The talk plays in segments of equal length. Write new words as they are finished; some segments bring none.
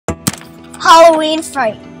Halloween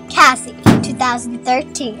Fright, Cassie,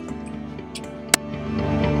 2013.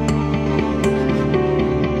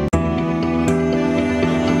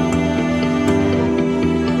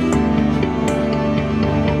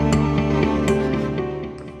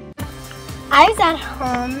 I was at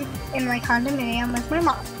home in my condominium with my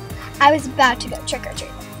mom. I was about to go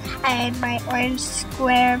trick-or-treating. I had my orange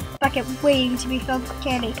square bucket waiting to be filled with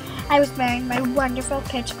candy. I was wearing my wonderful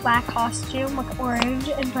pitch black costume with orange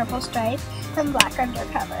and purple stripes and black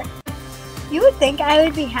undercover. You would think I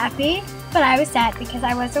would be happy, but I was sad because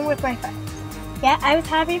I wasn't with my friends. Yet I was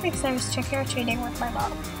happy because I was trick-or-treating with my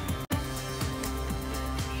mom.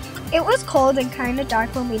 It was cold and kind of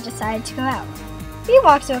dark when we decided to go out. We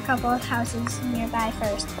walked to a couple of houses nearby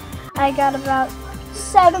first. I got about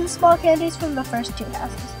 7 small candies from the first 2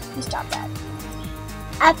 houses we stopped at.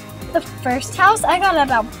 At the first house, I got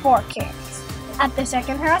about 4 candies. At the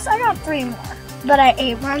second house, I got 3 more. But I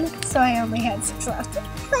ate one, so I only had 6 left.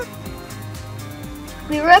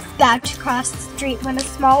 We were about to cross the street when a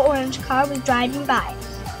small orange car was driving by.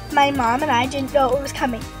 My mom and I didn't know it was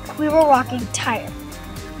coming. We were walking tired.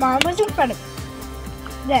 Mom was in front of me.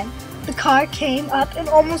 Then, the car came up and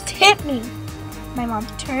almost hit me. My mom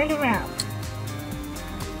turned around.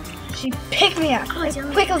 She picked me up as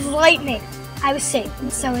quick as lightning. I was safe,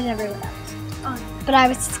 and so was everyone else. But I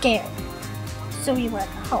was scared, so we went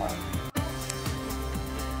home.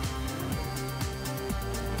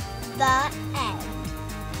 The end.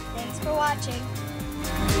 Thanks for watching.